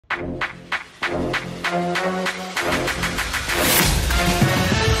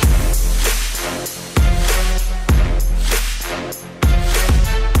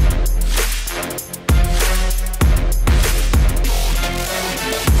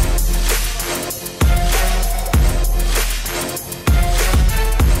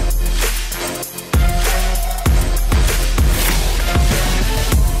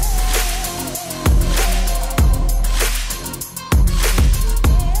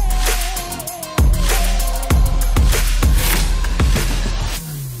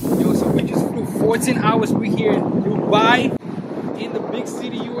Hours we here in Dubai, in the big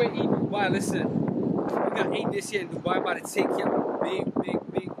city UAE, Dubai. Listen, we got 8 this year in Dubai, about to take you on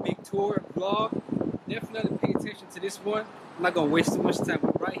a big tour vlog. Definitely pay attention to this one. I'm not gonna waste too much time.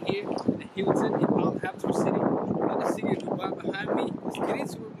 We're right here in the Hilton in Al Habtoor City. Another city of Dubai behind me. Let's get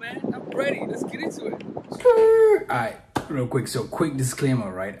into it, man. I'm ready. Let's get into it. Alright, real quick. So quick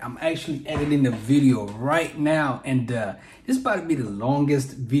disclaimer, right? I'm actually editing the video right now, and this is about to be the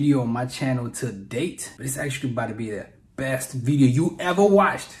longest video on my channel to date, but it's actually about to be the best video you ever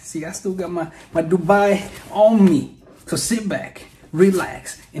watched. See, I still got my Dubai on me. So sit back,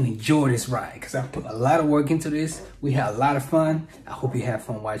 relax, and enjoy this ride, because I put a lot of work into this. We had a lot of fun. I hope you have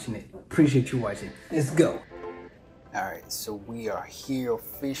fun watching it. Appreciate you watching. Let's go. All right, so we are here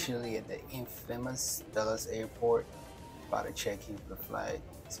officially at the infamous Dallas airport, about to check in for the flight.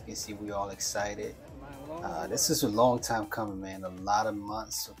 As you can see, we all excited. This is a long time coming, man. A lot of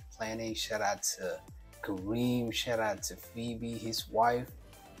months of planning. Shout out to Kareem, shout out to Phoebe, his wife.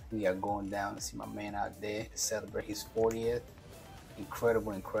 We are going down to see my man out there to celebrate his 40th.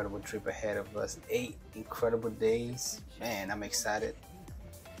 Incredible trip ahead of us. 8 incredible days. Man, I'm excited.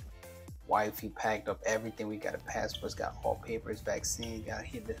 Wifey packed up everything. We got a passports, got all papers, vaccine, gotta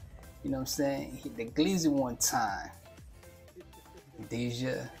hit the, you know what I'm saying, hit the glizzy one time.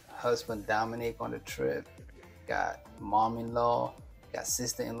 Deja, husband Dominic on the trip. Got mom-in-law, got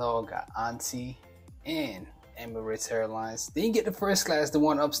sister-in-law, got auntie, and Emirates Airlines. Didn't get the first class, the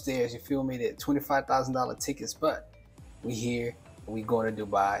one upstairs, you feel me, the $25,000 tickets, but we here, we going to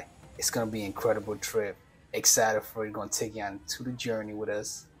Dubai. It's gonna be an incredible trip. Excited for it. Gonna take you on to the journey with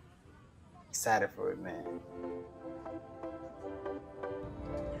us. Excited for it, man.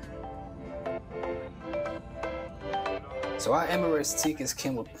 So our Emirates tickets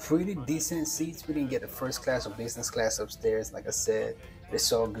came with pretty decent seats. We didn't get the first class or business class upstairs. Like I said, it's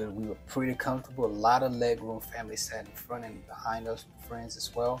all good. We were pretty comfortable. A lot of leg room. Family sat in front and behind us, friends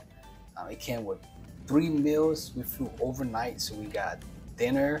as well. It came with 3 meals. We flew overnight, so we got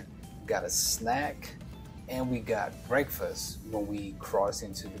dinner, we got a snack, and we got breakfast when we crossed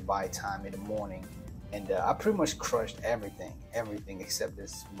into Dubai time in the morning. And I pretty much crushed everything except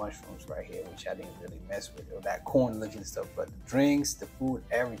this mushrooms right here, which I didn't really mess with, or that corn looking stuff. But the drinks, the food,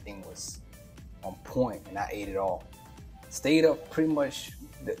 everything was on point, and I ate it all. Stayed up pretty much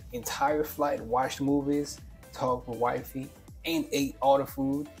the entire flight, watched movies, talked with wifey, and ate all the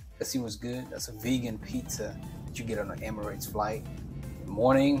food because it was good. That's a vegan pizza that you get on an Emirates flight. In the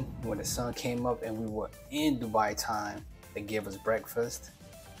morning, when the sun came up and we were in Dubai time, they gave us breakfast.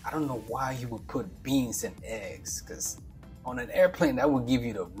 I don't know why you would put beans and eggs, because on an airplane that would give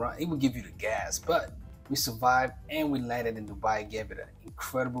you the run, it would give you the gas. But we survived and we landed in Dubai. Gave it an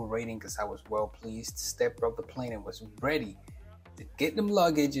incredible rating because I was well pleased. Stepped off the plane and was ready to get them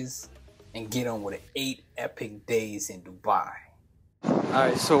luggages and get on with the 8 epic days in Dubai. All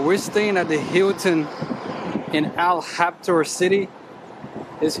right, so we're staying at the Hilton in Al Habtoor City.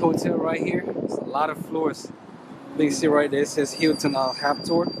 This hotel right here, there's a lot of floors. You can see right there, it says Hilton Al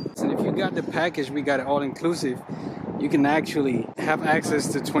Habtoor. And if you got the package, we got it all inclusive. You can actually have access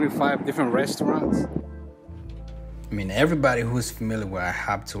to 25 different restaurants. I mean, everybody who's familiar with Al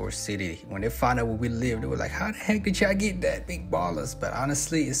Habtoor City, when they found out where we live, they were like, how the heck did y'all get that? Big ballers. But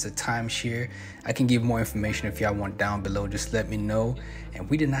honestly, it's a timeshare. I can give more information if y'all want down below. Just let me know. And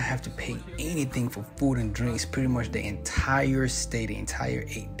we did not have to pay anything for food and drinks. Pretty much the entire stay, the entire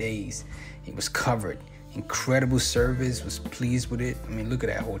 8 days, it was covered. Incredible service, was pleased with it. I mean, look at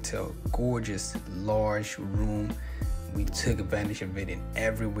that hotel. Gorgeous, large room. We took advantage of it in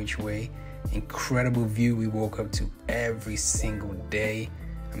every which way. Incredible view we woke up to every single day.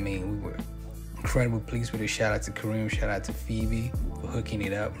 I mean, we were incredibly pleased with it. Shout out to Kareem, shout out to Phoebe for hooking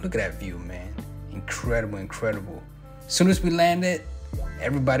it up. Look at that view, man. Incredible. As soon as we landed,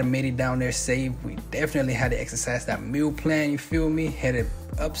 everybody made it down there safe. We definitely had to exercise that meal plan, you feel me? Headed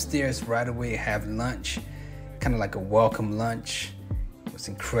upstairs right away to have lunch, kind of like a welcome lunch. It was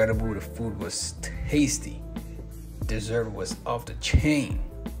incredible. The food was tasty. Dessert was off the chain.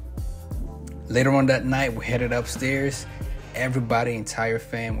 Later on that night, we headed upstairs. everybody, entire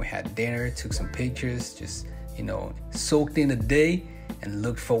fam. We had dinner, took some pictures, just, you know, soaked in the day and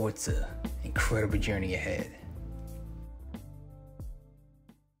looked forward to incredible journey ahead.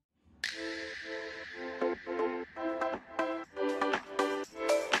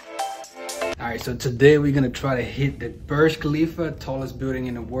 Alright, so today we're gonna try to hit the Burj Khalifa, tallest building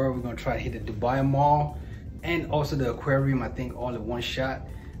in the world. We're gonna try to hit the Dubai Mall and also the aquarium, I think all in one shot.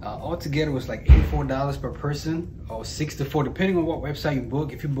 Altogether was like $84 per person, or $64 depending on what website you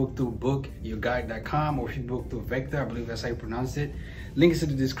book. If you book through bookyourguide.com or if you book through Vector, I believe that's how you pronounce it. Link is in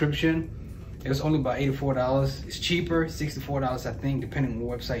the description. It was only about $84. It's cheaper, $64 I think, depending on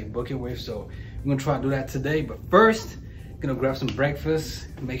what website you book it with. So we're gonna try to do that today. But first, gonna grab some breakfast,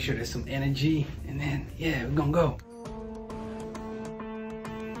 make sure there's some energy, and then yeah, we're gonna go.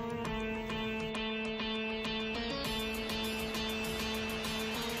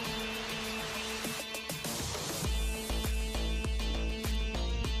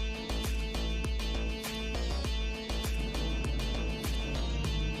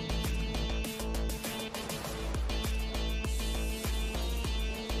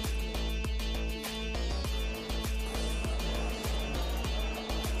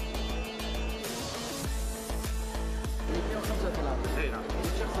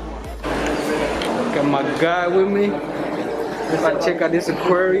 Got my guy with me. If I check out this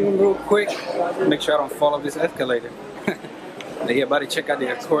aquarium real quick, make sure I don't fall off this escalator. They're about to check out the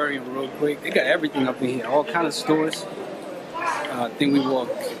aquarium real quick. They got everything up in here, all kind of stores. I think we walk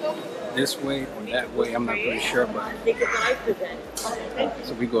this way or that way, I'm not really sure, but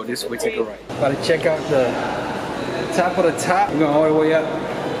so we go this way, take a right. About to check out the top of the top. We're going all the way up.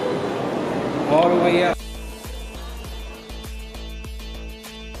 All the way up.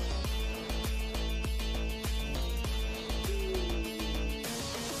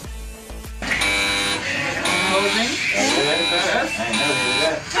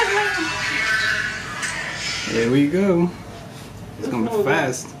 There we go. It's gonna be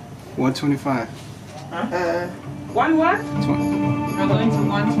fast. 125. One what? We're 20. going to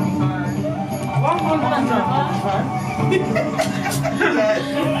 125.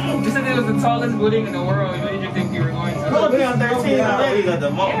 You said it was the tallest building in the world. What did you think you were going to? We'll be on 13 already. You got the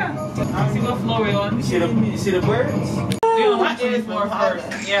mall. Yeah. See what floor we're on. You see the birds? We on my eighth floor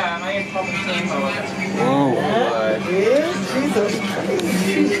first. Yeah, my eighth probably same floor. Whoa. Jesus Christ.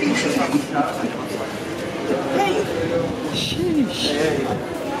 Sheesh.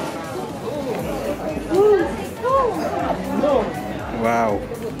 Wow.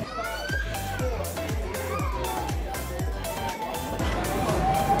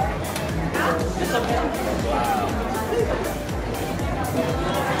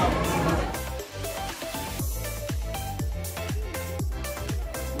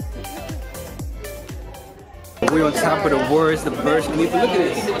 We're on top of the words, the Burj Khalifa. Look at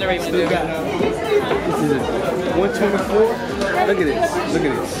this. Still got, this is it. 124. Look at this. Look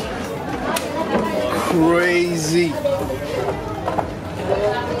at this. Crazy.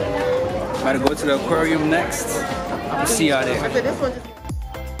 About to go to the aquarium next. We'll see y'all there.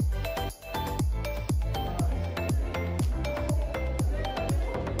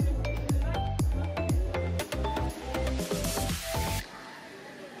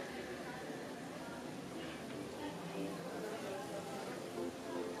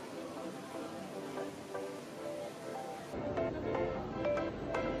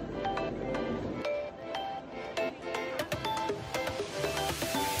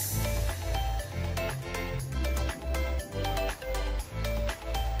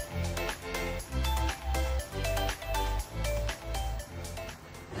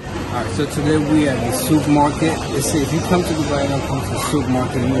 Alright, so today we at the supermarket. They say if you come to Dubai and don't come to the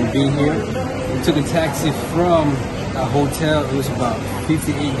supermarket, you won't be here. We took a taxi from a hotel. It was about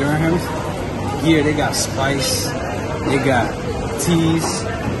 58 dirhams. Here they got spice, they got teas,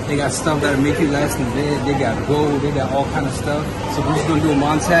 they got stuff that'll make you last in bed. They got gold, they got all kind of stuff. So we're just gonna do a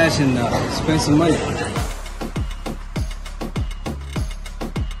montage and spend some money.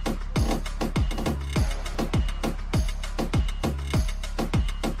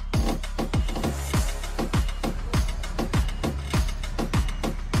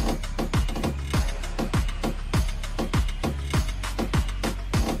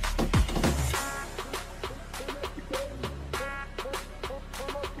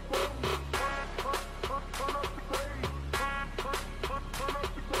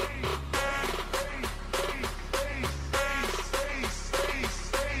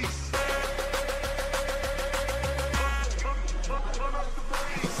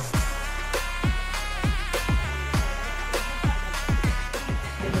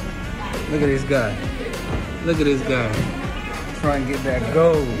 Look at this guy. Look at this guy. trying to get that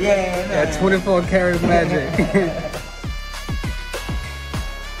gold. Yeah, man. That 24 karat magic.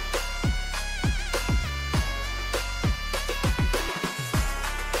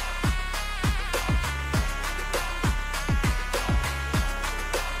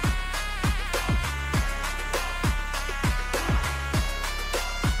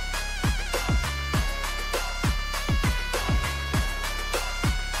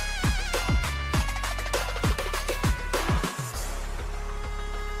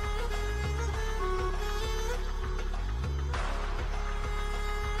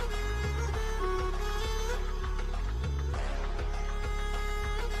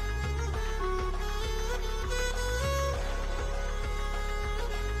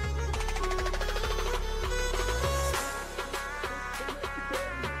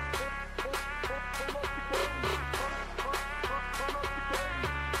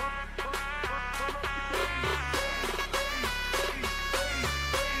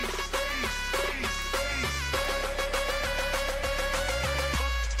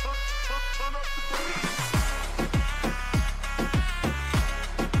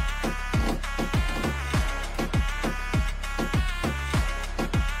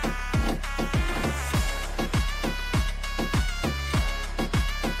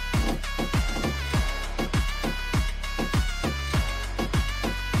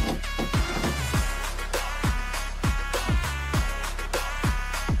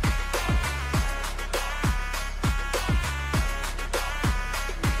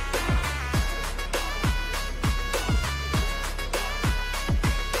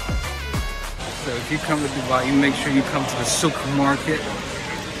 So if you come to Dubai, you make sure you come to the supermarket.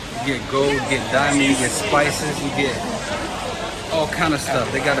 You get gold, you get diamond, you get spices, you get all kind of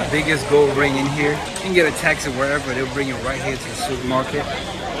stuff. They got the biggest gold ring in here. You can get a taxi wherever, they'll bring you right here to the supermarket.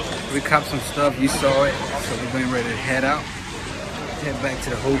 We copped some stuff, you saw it, so we're getting ready to head out. Head back to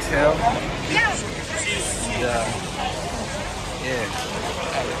the hotel. And, yeah.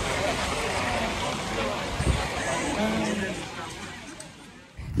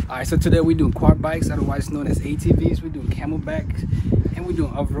 Alright, so today we're doing quad bikes, otherwise known as ATVs. We're doing camelback and we're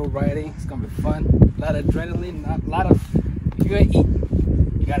doing off-road riding. It's gonna be fun. A lot of adrenaline, a lot of, if you're gonna eat,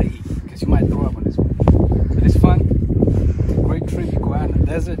 you gotta eat, because you might throw up on this one. But it's fun. It's a great trip. You go out in the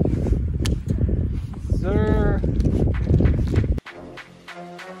desert. Sir.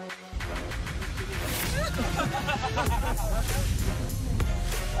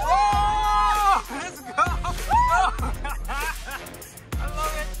 Oh, let's go! I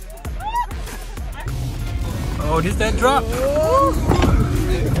love it. Oh, this that drop? Oh!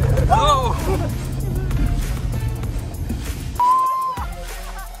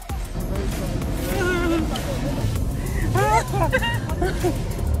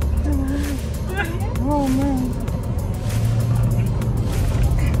 Oh man.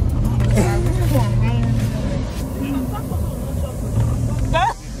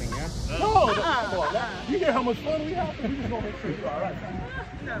 You hear how much fun we have? We just gonna make sure you're all right.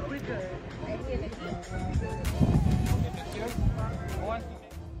 No, we're good.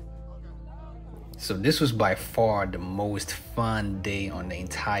 So this was by far the most fun day on the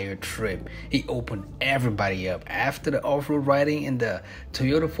entire trip. He opened everybody up. After the off-road riding in the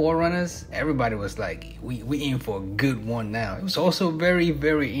Toyota 4Runners, everybody was like, we in for a good one now. It was also a very,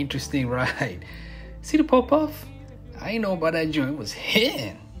 very interesting ride. See the pop-off? I didn't know about that joint. It was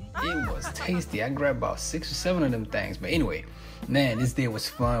hitting. It was tasty. I grabbed about 6 or 7 of them things. But anyway, man, this day was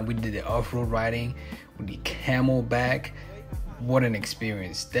fun. We did the off-road riding. We did camelback. What an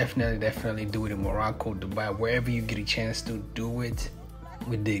experience. Definitely do it in Morocco, Dubai, wherever you get a chance to do it.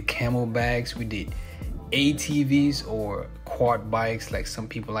 We did camelbacks. We did ATVs or quad bikes, like some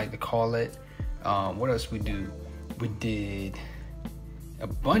people like to call it. What else we do? We did a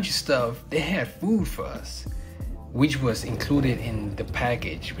bunch of stuff. They had food for us, which was included in the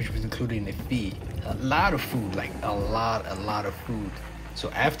package, which was included in the fee. A lot of food, like a lot of food.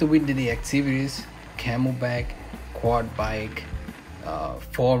 So after we did the activities, camelback, quad bike,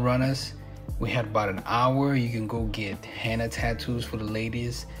 4Runners, we had about an hour. You can go get henna tattoos for the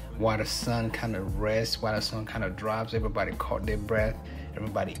ladies while the sun kind of rests, while the sun kind of drops. Everybody caught their breath,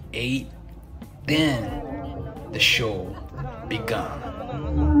 everybody ate. Then the show began.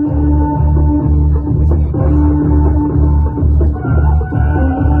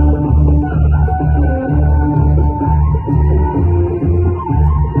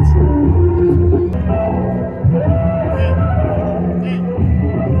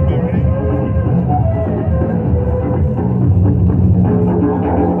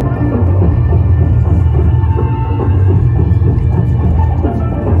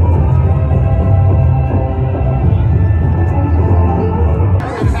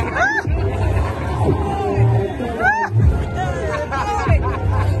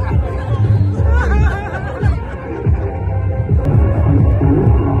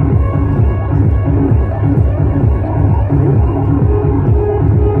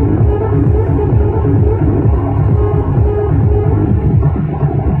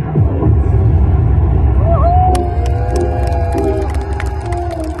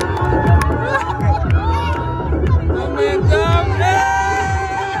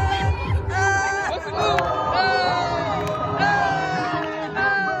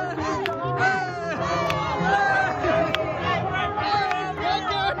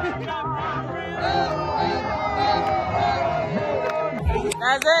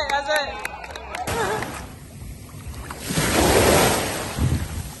 That's it. That's it.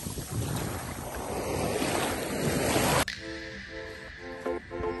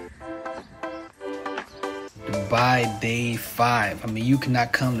 Dubai day 5. I mean, you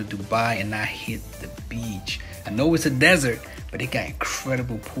cannot come to Dubai and not hit the beach. I know it's a desert, but it got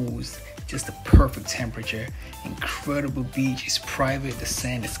incredible pools, just the perfect temperature, incredible beach. It's private, the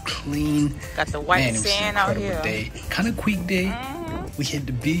sand is clean. Got the white Man, it was sand an out incredible here. day. Kind of quick day. We hit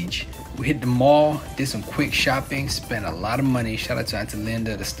the beach, we hit the mall, did some quick shopping, spent a lot of money. Shout out to Auntie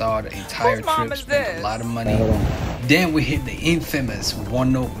Linda to start the entire Whose mom trip. is Spent this? a lot of money. Then we hit the infamous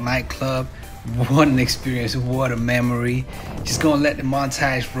One Oak nightclub. What an experience, what a memory. Just gonna let the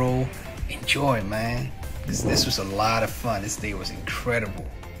montage roll. Enjoy, man. This was a lot of fun. This day was incredible.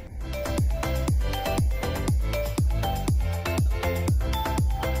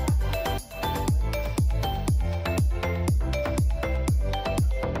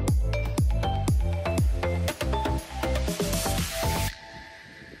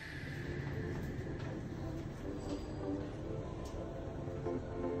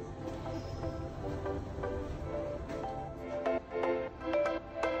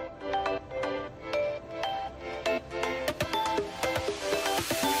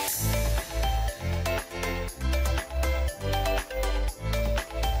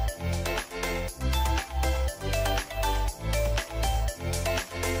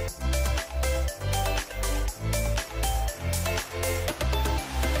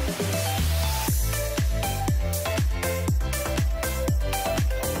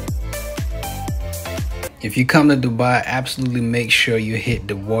 If you come to Dubai, absolutely make sure you hit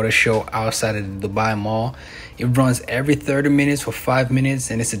the water show outside of the Dubai Mall. It runs every 30 minutes for 5 minutes,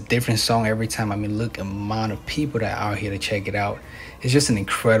 and it's a different song every time. I mean, look the amount of people that are out here to check it out. It's just an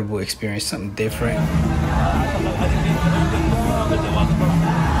incredible experience, something different.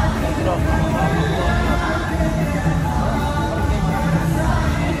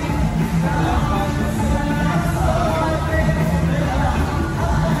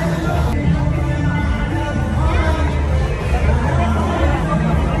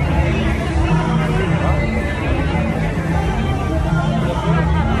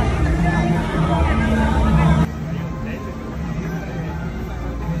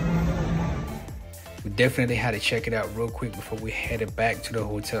 Definitely had to check it out real quick before we headed back to the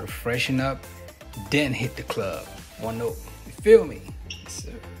hotel to freshen up, then hit the club. One note, you feel me? Yes,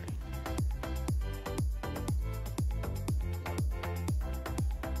 sir.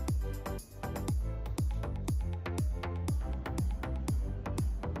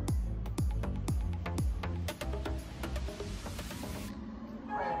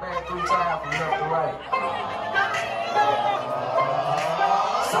 Back 3 times from left to right.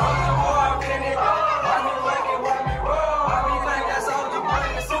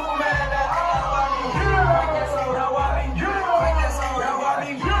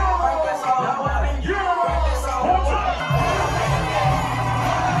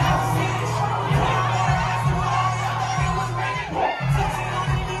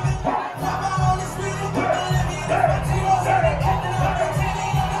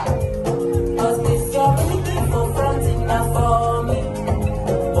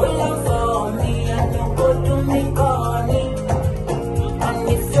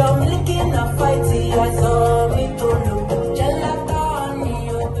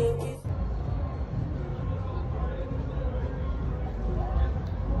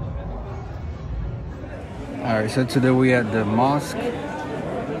 Alright, so today we at the mosque.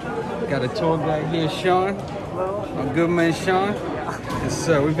 Got a tour guide here, Sean. My good man, Sean. Yes,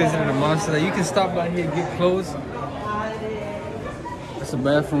 sir. We visited the mosque today. You can stop by here and get clothes. That's the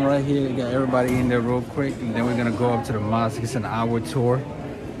bathroom right here. Got everybody in there real quick. And then we're going to go up to the mosque. It's an hour tour.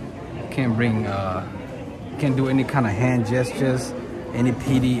 Can't do any kind of hand gestures, any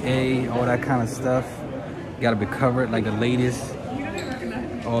PDA, all that kind of stuff. Got to be covered like the ladies.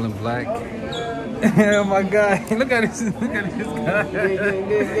 All in black. Oh my God! Look at this! Look at this guy!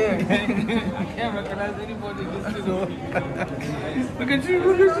 Can't recognize anybody. Look at you!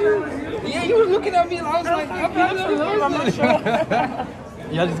 Look at you! Yeah, you were looking at me, and I was like, I'm not sure.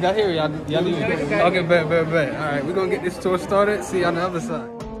 Y'all just got here. Y'all okay, bet. All right, we're gonna get this tour started. See you on the other side.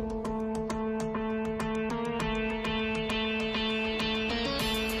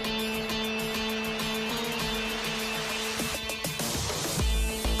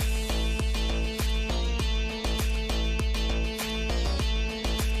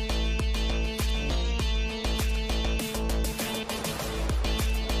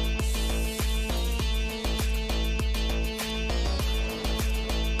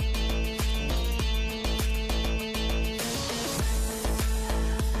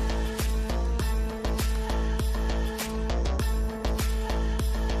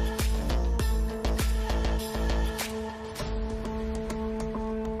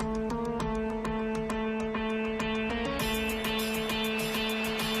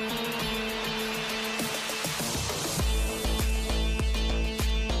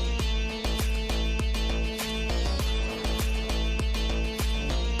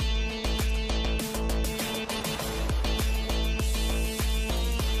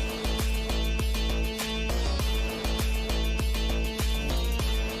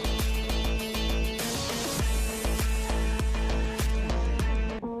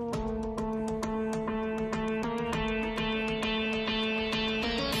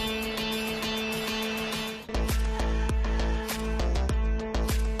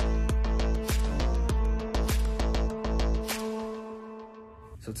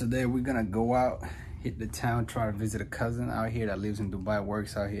 So today we're gonna go out, hit the town, try to visit a cousin out here that lives in Dubai,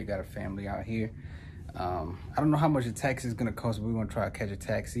 works out here, got a family out here. I don't know how much a taxi is gonna cost, but we're gonna try to catch a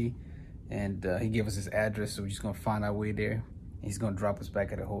taxi. And he gave us his address, so we're just gonna find our way there. He's gonna drop us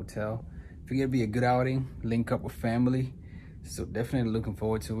back at a hotel. Figure it'd be a good outing, link up with family. So definitely looking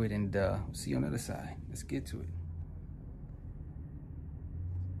forward to it, and see you on the other side. Let's get to it.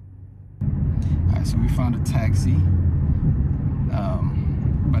 All right, so we found a taxi.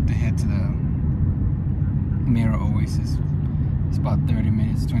 About to head to the Mira Oasis. It's about 30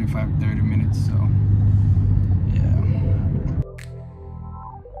 minutes, 25, 30 minutes, so yeah.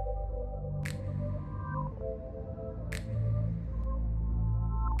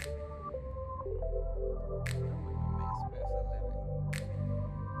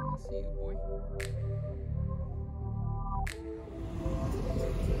 I see you, boy.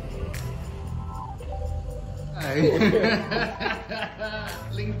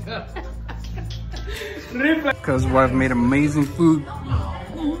 Linked up. Cause wife made amazing food.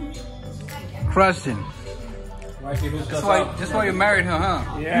 Crushing. That's why you married her, huh?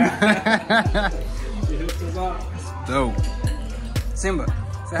 Yeah. She hooked us up. Dope. Simba,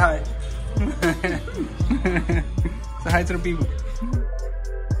 say hi. Say hi to the people.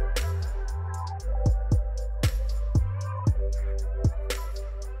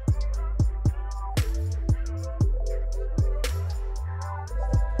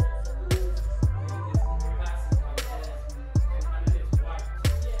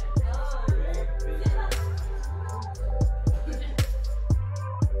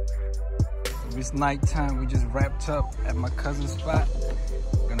 It's nighttime. We just wrapped up at my cousin's spot.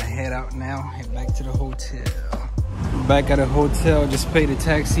 Gonna head out now, head back to the hotel. Back at the hotel, just paid the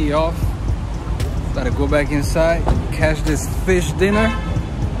taxi off. Gotta go back inside, catch this fish dinner.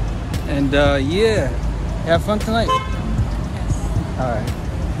 And yeah, have fun tonight. All right.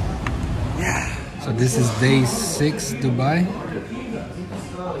 Yeah. So this is day 6, Dubai.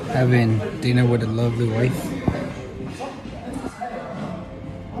 Having dinner with a lovely wife.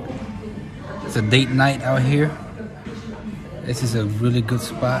 It's a date night out here. This is a really good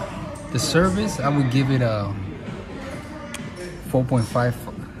spot. The service, I would give it a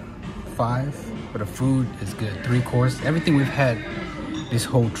 4.55, but the food is good. 3 course. Everything we've had this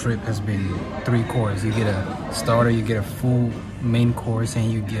whole trip has been 3 course. You get a starter, you get a full main course, and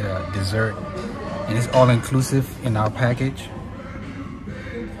you get a dessert. And it's all inclusive in our package.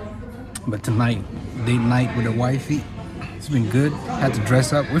 But tonight, date night with the wifey. It's been good. Had to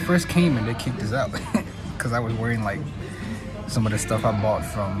dress up. We first came and they kicked us out because I was wearing like some of the stuff I bought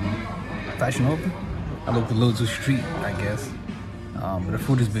from Fashion Open. I looked a little too street, I guess. But the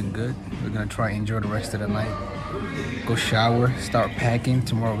food has been good. We're gonna try and enjoy the rest of the night. Go shower, start packing.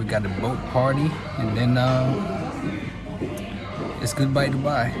 Tomorrow we got the boat party, and then it's goodbye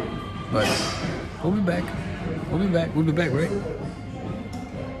Dubai. But we'll be back. We'll be back. We'll be back, right?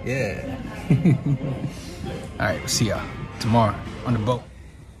 Yeah. All right, we'll see y'all tomorrow on the boat.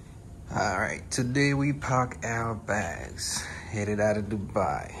 All right, today we pack our bags, headed out of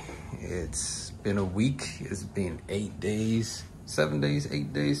Dubai. It's been a week. It's been 8 days, 7 days,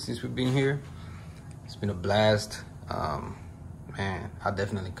 8 days since we've been here. It's been a blast. Man, I'll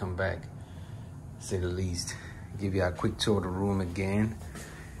definitely come back, to say the least. Give you a quick tour of the room again.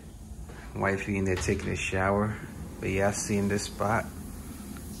 Wifey in there taking a shower. But yeah, I seen this spot.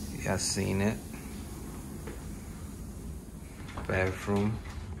 Yeah, I seen it. Bathroom,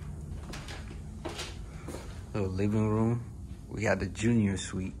 little living room. We got the junior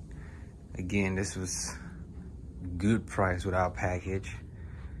suite. Again, this was good price with our package.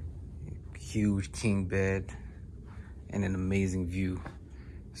 Huge king bed and an amazing view.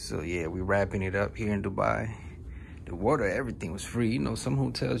 So yeah, we're wrapping it up here in Dubai. The water, everything was free. You know, some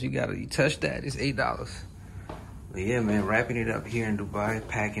hotels you touch that, it's $8. But yeah, man, wrapping it up here in Dubai,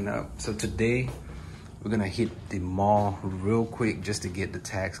 packing up. So today, we're gonna hit the mall real quick just to get the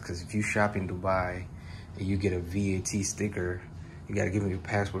tax, because if you shop in Dubai and you get a VAT sticker, you gotta give them your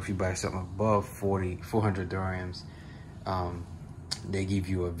passport. If you buy something above 400 dirhams, they give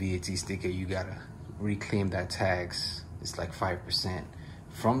you a VAT sticker. You gotta reclaim that tax. It's like 5%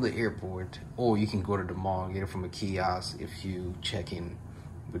 from the airport, or you can go to the mall and get it from a kiosk if you check in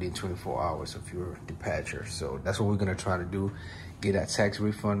within 24 hours of your departure. So that's what we're gonna try to do. Get that tax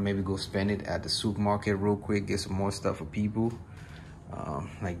refund, maybe go spend it at the supermarket real quick, get some more stuff for people,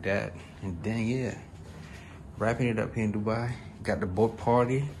 like that. And then yeah, wrapping it up here in Dubai. Got the boat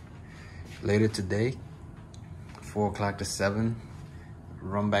party later today, 4 o'clock to 7.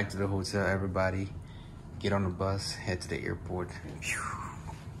 Run back to the hotel, everybody. Get on the bus, head to the airport. Phew.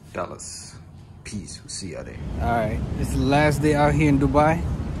 Dollars. Peace, we'll see y'all there. All right, this is the last day out here in Dubai.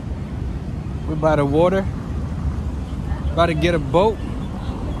 We're by the water. About to get a boat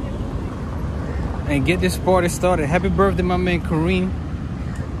and get this party started. Happy birthday, my man Kareem.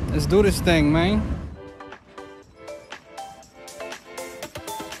 Let's do this thing, man.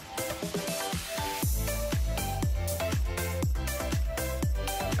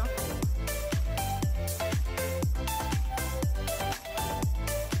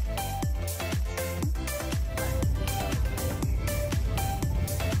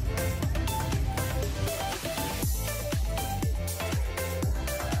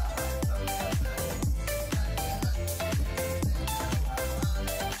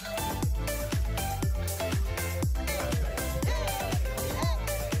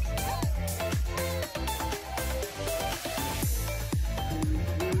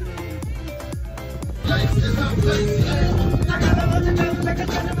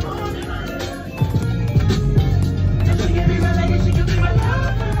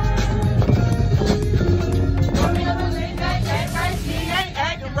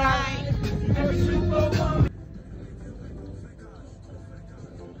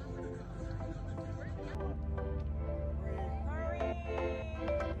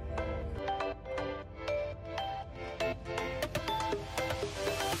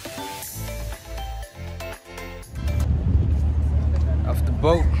 Off the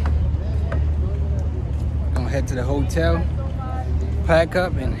boat, gonna head to the hotel, pack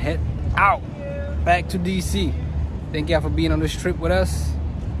up and head out back to DC. Thank y'all for being on this trip with us.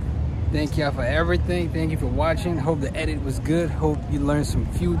 Thank y'all for everything. Thank you for watching. Hope the edit was good. Hope you learned some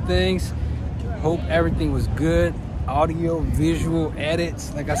few things. Hope everything was good. Audio, visual,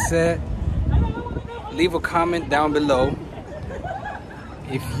 edits, like I said. Leave a comment down below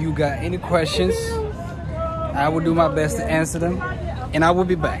if you got any questions. I will do my best to answer them, and I will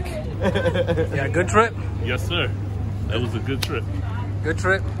be back. Yeah, good trip? Yes, sir. That was a good trip. Good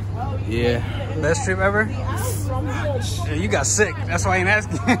trip? Yeah. Best trip ever? Yeah, you got sick. That's why I ain't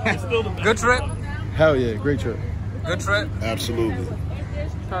asking. Good trip? Hell yeah, great trip. Good trip? Absolutely.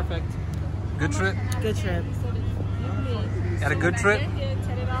 Perfect. Good trip? Good trip. Had a good trip?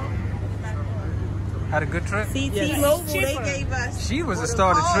 Had a good trip? CT Mobile, they gave us. She was the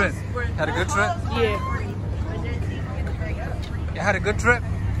star of the trip. Had a good trip? Yeah. You had a good trip?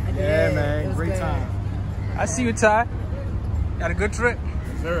 Yeah, man, great time. I see you, Ty. Had a good trip?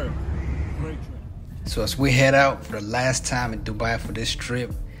 Sir, great trip. So as we head out for the last time in Dubai for this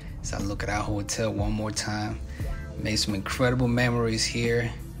trip, as I look at our hotel one more time, made some incredible memories here,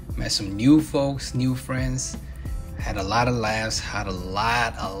 met some new folks, new friends, had a lot of laughs, had a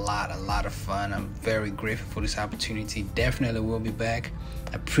lot of fun. I'm very grateful for this opportunity. Definitely will be back.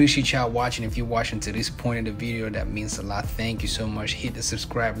 I appreciate y'all watching. If you're watching to this point in the video, that means a lot. Thank you so much. Hit the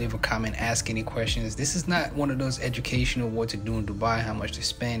subscribe, leave a comment, ask any questions. This is not one of those educational what to do in Dubai, how much to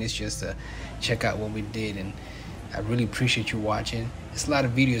spend. It's just to check out what we did, and I really appreciate you watching. It's a lot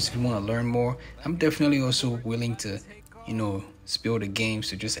of videos if you want to learn more. I'm definitely also willing to, spill the game.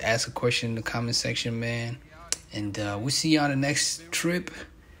 So just ask a question in the comment section, man. And we'll see you on the next trip.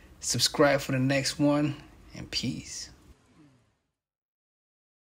 Subscribe for the next one, and peace.